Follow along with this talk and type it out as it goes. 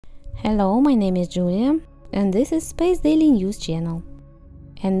Hello, my name is Julia, and this is Space Daily News channel.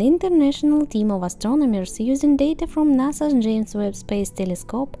 An international team of astronomers using data from NASA's James Webb Space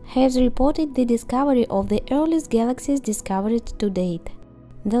Telescope has reported the discovery of the earliest galaxies discovered to date.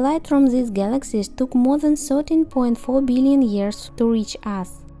 The light from these galaxies took more than 13.4 billion years to reach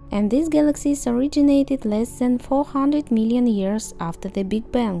us, and these galaxies originated less than 400 million years after the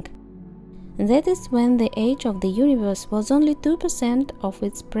Big Bang. That is when the age of the universe was only 2% of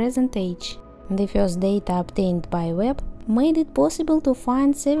its present age. The first data obtained by Webb made it possible to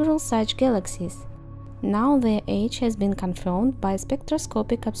find several such galaxies. Now their age has been confirmed by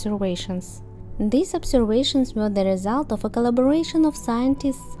spectroscopic observations. These observations were the result of a collaboration of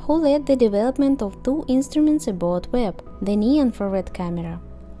scientists who led the development of two instruments aboard Webb, the Near Infrared camera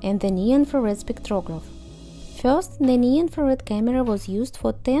and the Near Infrared Spectrograph. First, the Near Infrared camera was used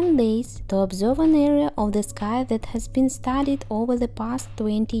for 10 days to observe an area of the sky that has been studied over the past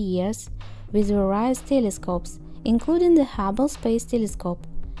 20 years with various telescopes, including the Hubble Space Telescope.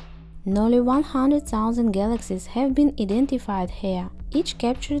 Nearly 100,000 galaxies have been identified here, each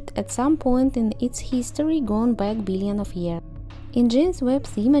captured at some point in its history going back billions of years. In James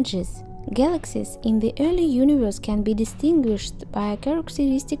Webb's images, galaxies in the early universe can be distinguished by a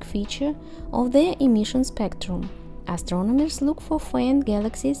characteristic feature of their emission spectrum. Astronomers look for faint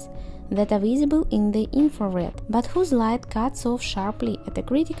galaxies that are visible in the infrared, but whose light cuts off sharply at a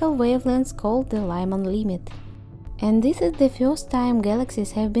critical wavelength called the Lyman limit. And this is the first time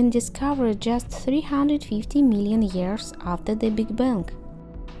galaxies have been discovered just 350 million years after the Big Bang.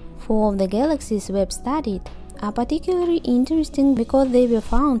 Four of the galaxies Webb studied are particularly interesting because they were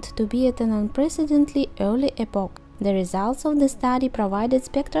found to be at an unprecedentedly early epoch. The results of the study provided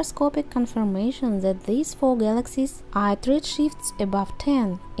spectroscopic confirmation that these four galaxies are at redshifts above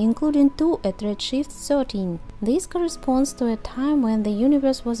 10, including two at redshift 13. This corresponds to a time when the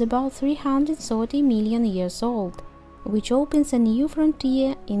universe was about 330 million years old, which opens a new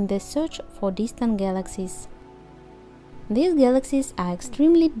frontier in the search for distant galaxies. These galaxies are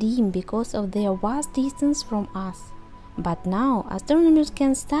extremely dim because of their vast distance from us, but now astronomers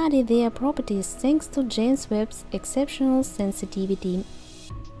can study their properties thanks to James Webb's exceptional sensitivity.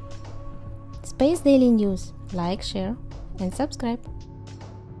 Space Daily News. Like, share and subscribe.